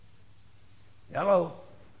Hello.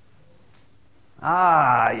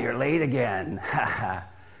 Ah, you're late again.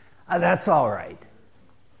 That's all right.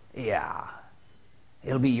 Yeah,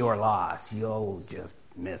 it'll be your loss. You'll just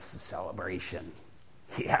miss the celebration.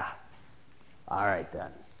 Yeah. All right,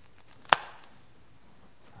 then.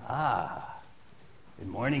 Good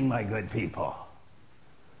morning, my good people.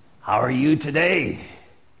 How are you today?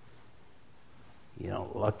 You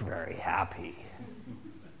don't look very happy.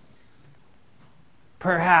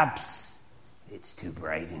 Perhaps it's too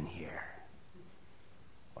bright in here.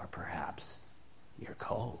 Or perhaps you're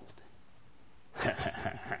cold.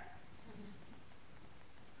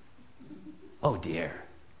 Oh dear.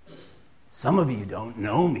 Some of you don't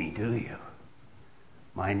know me, do you?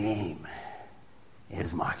 My name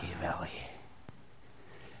is Machiavelli.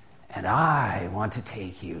 And I want to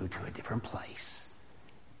take you to a different place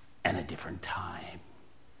and a different time.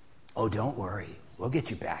 Oh, don't worry. We'll get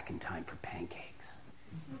you back in time for pancakes.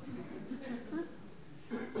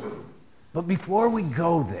 But before we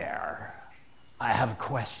go there, I have a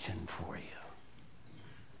question for you.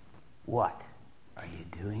 What are you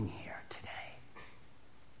doing here today?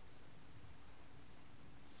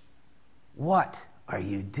 What are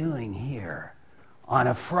you doing here on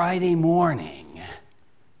a Friday morning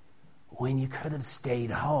when you could have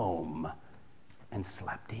stayed home and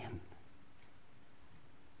slept in?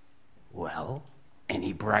 Well,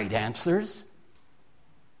 any bright answers?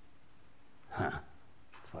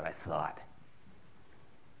 That's what I thought.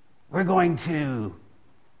 We're going to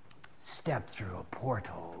step through a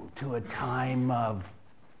portal to a time of,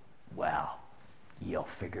 well, you'll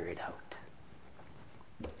figure it out.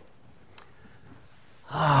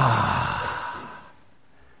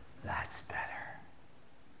 That's better.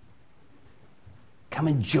 Come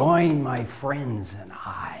and join my friends and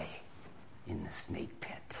I in the snake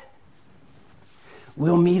pit.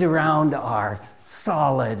 We'll meet around our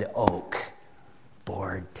solid oak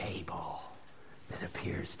board table that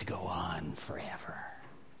appears to go on forever.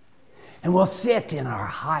 And we'll sit in our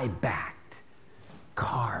high-backed,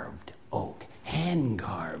 carved oak,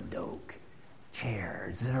 hand-carved oak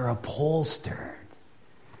chairs that are upholstered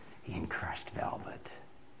in crushed velvet,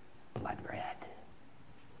 blood red,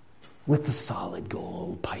 with the solid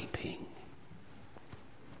gold piping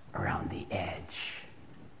around the edge.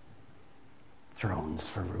 Thrones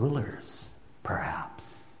for rulers,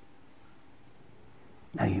 perhaps.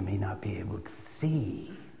 Now, you may not be able to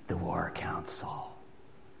see the War Council,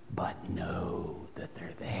 but know that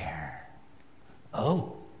they're there.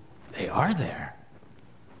 Oh, they are there.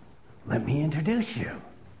 Let me introduce you.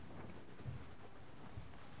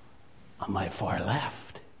 On my far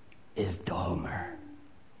left is Dolmer.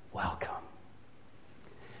 Welcome.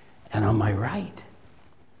 And on my right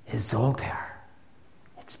is Zoltar.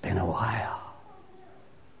 It's been a while.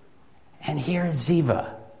 And here's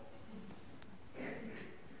Ziva.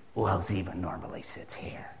 Well, Ziva normally sits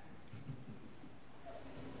here.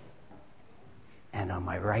 And on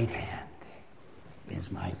my right hand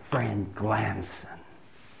is my friend Glanson.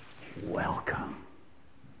 Welcome.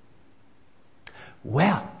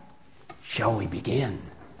 Well, shall we begin?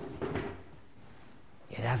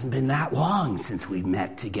 It hasn't been that long since we've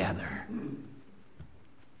met together.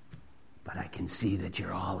 But I can see that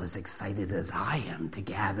you're all as excited as I am to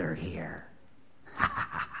gather here.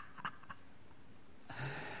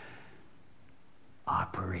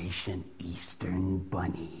 Operation Eastern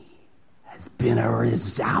Bunny has been a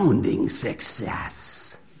resounding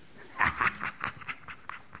success.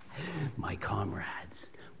 My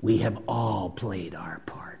comrades, we have all played our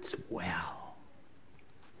parts well.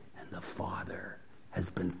 And the Father has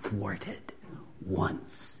been thwarted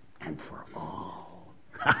once and for all.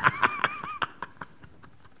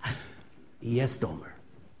 Yes, Dolmer.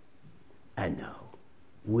 No,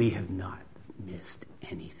 we have not missed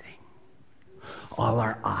anything. All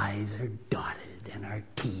our I's are dotted and our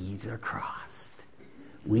T's are crossed.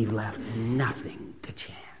 We've left nothing to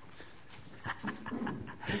chance.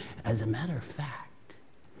 As a matter of fact,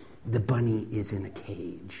 the bunny is in a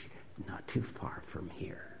cage not too far from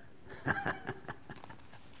here.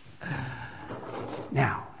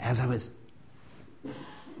 Now, as I was...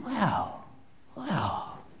 Well,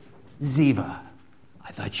 Ziva,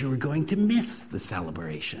 I thought you were going to miss the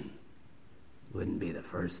celebration. Wouldn't be the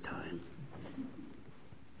first time.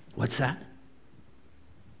 What's that?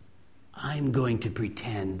 I'm going to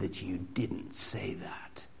pretend that you didn't say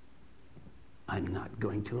that. I'm not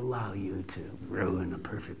going to allow you to ruin a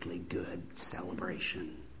perfectly good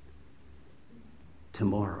celebration.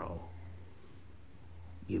 Tomorrow,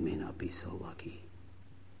 you may not be so lucky.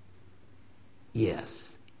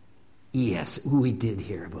 Yes, we did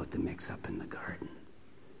hear about the mix-up in the garden.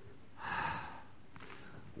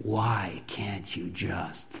 Why can't you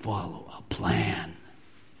just follow a plan?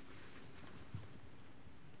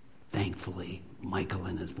 Thankfully, Michael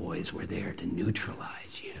and his boys were there to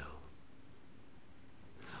neutralize you.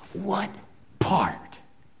 What part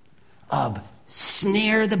of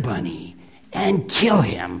snare the bunny and kill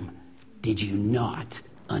him did you not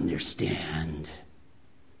understand?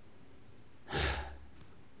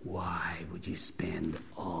 Why would you spend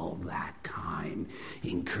all that time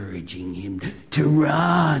encouraging him to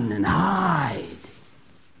run and hide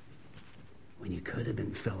when you could have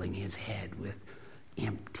been filling his head with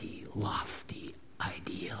empty, lofty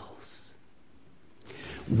ideals?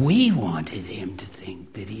 We wanted him to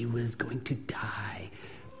think that he was going to die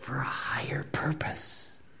for a higher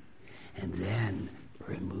purpose, and then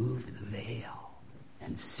remove the veil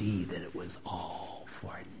and see that it was all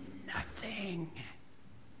for nothing.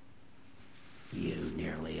 You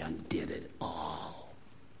nearly undid it all.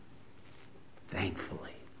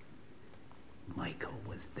 Thankfully, Michael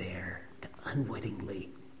was there to unwittingly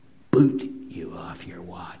boot you off your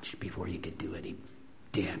watch before you could do any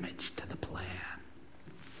damage to the plan.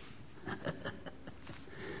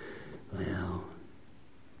 Well,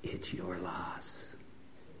 it's your loss.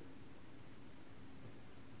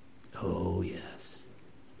 Oh, yes,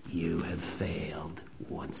 you have failed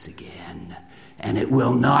once again, and it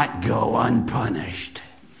will not go unpunished.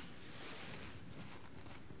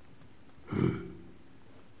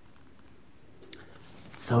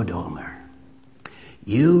 So, Domer,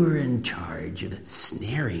 you were in charge of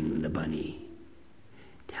snaring the bunny.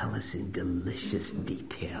 Tell us in delicious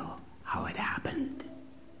detail how it happened.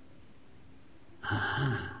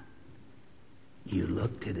 You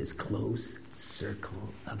looked at his close circle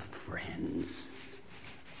of friends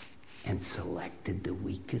and selected the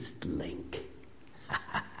weakest link.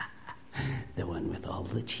 The one with all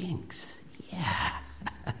the chinks. Yeah.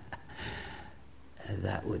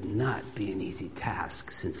 That would not be an easy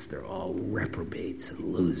task since they're all reprobates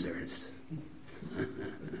and losers.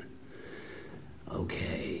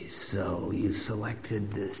 Okay, so you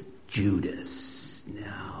selected this Judas.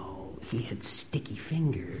 Now, he had sticky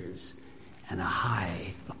fingers and a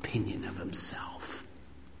high opinion of himself.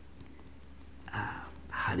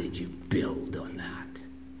 How did you build on that?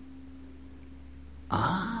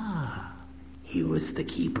 He was the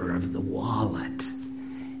keeper of the wallet,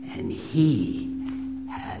 and he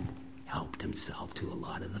had helped himself to a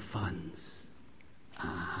lot of the funds.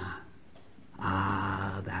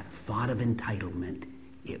 That thought of entitlement,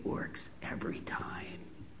 it works every time.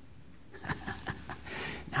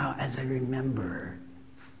 Now, as I remember,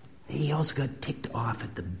 he also got ticked off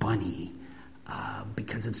at the bunny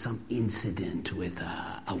because of some incident with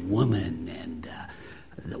a woman and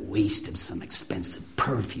the waste of some expensive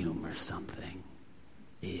perfume or something.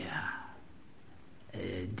 Yeah.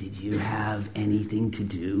 Did you have anything to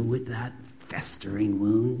do with that festering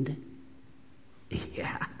wound?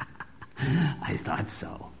 Yeah, I thought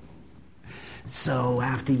so. So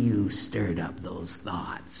after you stirred up those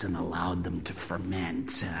thoughts and allowed them to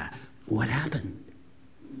ferment, what happened?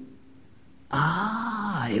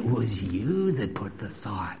 It was you that put the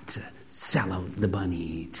thought to sell out the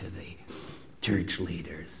bunny to the church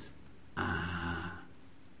leaders.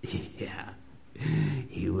 Yeah.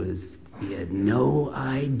 He had no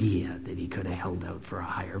idea that he could have held out for a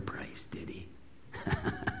higher price, did he?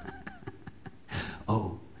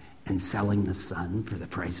 Oh, and selling the son for the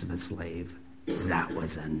price of a slave, that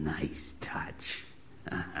was a nice touch.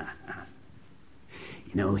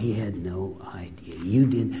 You know, he had no idea. You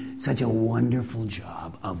did such a wonderful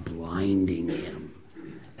job of blinding him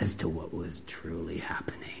as to what was truly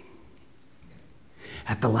happening.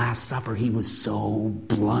 At the Last Supper, he was so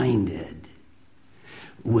blinded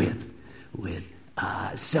with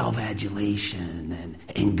self-adulation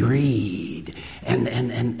and greed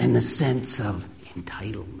and the sense of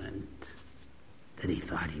entitlement that he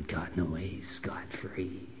thought he'd gotten away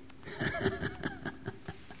scot-free.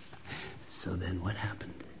 So then what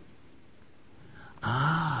happened?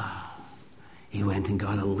 He went and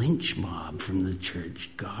got a lynch mob from the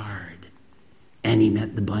church guard, and he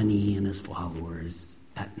met the bunny and his followers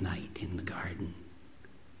at night in the garden.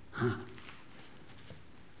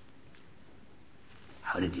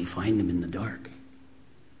 How did he find him in the dark?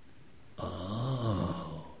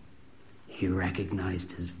 He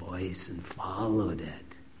recognized his voice and followed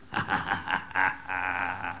it.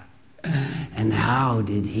 And how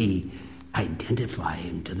did he identify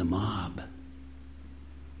him to the mob?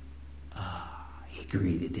 He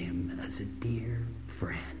greeted him as a dear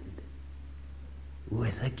friend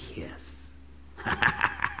with a kiss.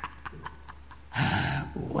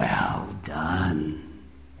 Well done.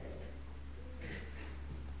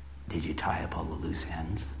 Did Did you tie up all the loose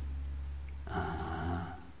ends?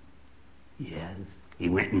 Yes. He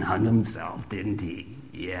went and hung himself, didn't he?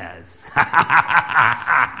 Yes.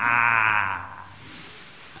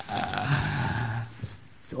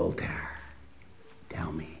 Soltaire,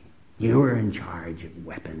 tell me, you were in charge of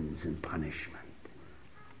weapons and punishment.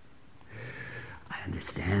 I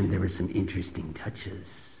understand there were some interesting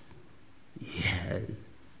touches. Yes.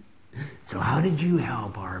 So how did you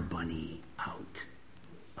help our bunny out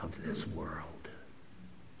of this world?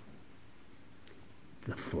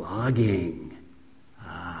 The flogging.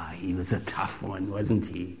 He was a tough one, wasn't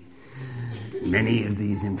he? Many of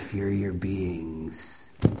these inferior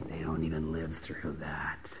beings, they don't even live through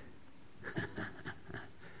that.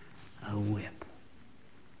 A whip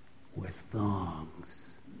with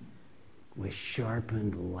thongs, with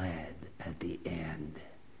sharpened lead at the end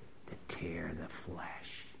to tear the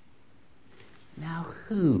flesh. Now,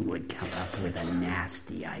 who would come up with a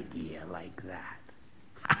nasty idea like that?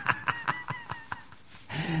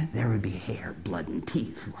 There would be hair, blood, and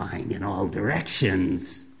teeth flying in all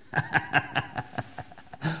directions.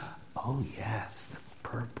 Oh, yes, the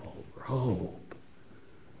purple robe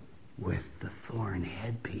with the thorn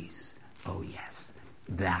headpiece. Oh, yes,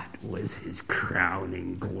 that was his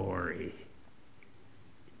crowning glory.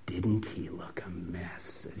 Didn't he look a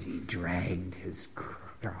mess as he dragged his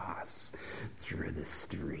cross through the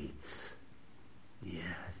streets?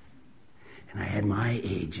 Yes. And I had my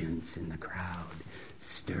agents in the crowd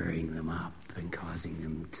stirring them up and causing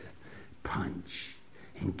them to punch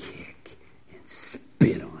and kick and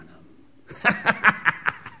spit on him.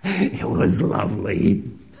 It was lovely.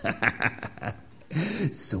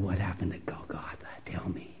 So what happened at Golgotha? Tell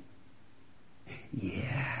me.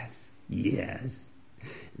 Yes.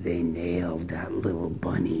 They nailed that little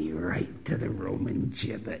bunny right to the Roman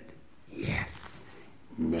gibbet. Yes.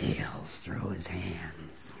 Nails through his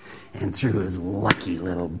hands and through his lucky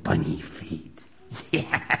little bunny feet.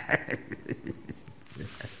 Yes.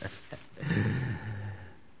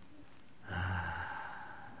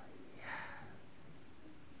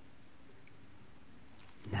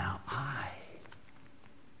 Now I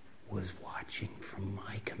was watching from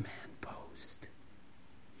my command post,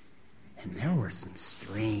 and there were some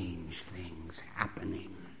strange things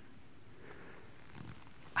happening.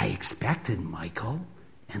 I expected Michael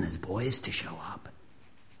and his boys to show up,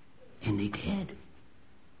 and they did.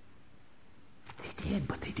 They did,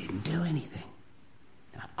 but they didn't do anything.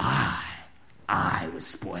 Now I was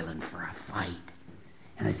spoiling for a fight,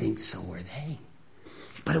 and I think so were they.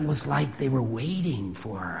 But it was like they were waiting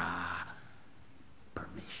for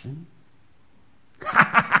permission.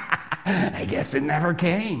 I guess it never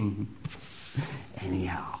came.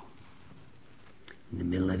 Anyhow, in the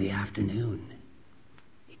middle of the afternoon,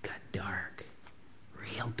 it got dark,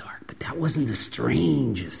 real dark. But that wasn't the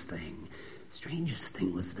strangest thing. The strangest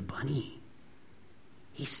thing was the bunny.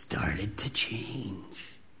 He started to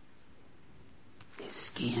change. His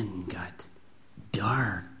skin got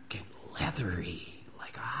dark and leathery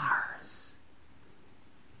like ours.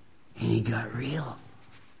 And he got real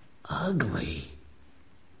ugly.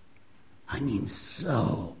 I mean,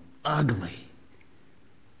 so ugly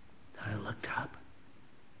that I looked up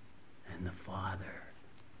and the father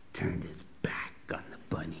turned his back on the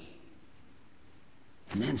bunny.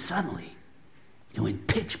 And then suddenly it went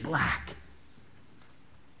pitch black.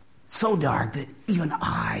 So dark that even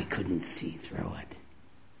I couldn't see through it.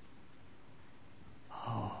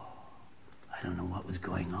 Oh, I don't know what was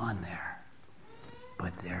going on there,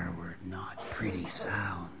 but there were not pretty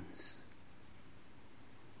sounds.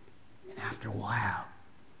 And after a while,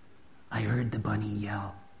 I heard the bunny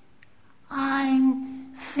yell,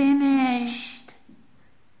 "I'm finished."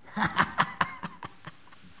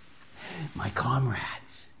 My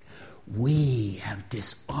comrades, we have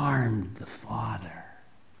disarmed the Father.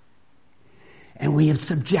 And we have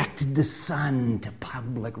subjected the Son to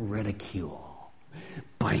public ridicule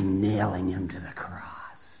by nailing him to the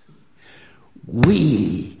cross.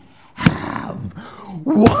 We have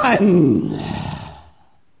won.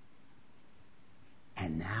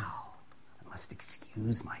 And now I must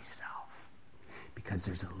excuse myself because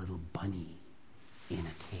there's a little bunny in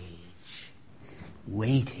a cage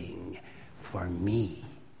waiting for me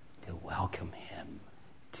to welcome him.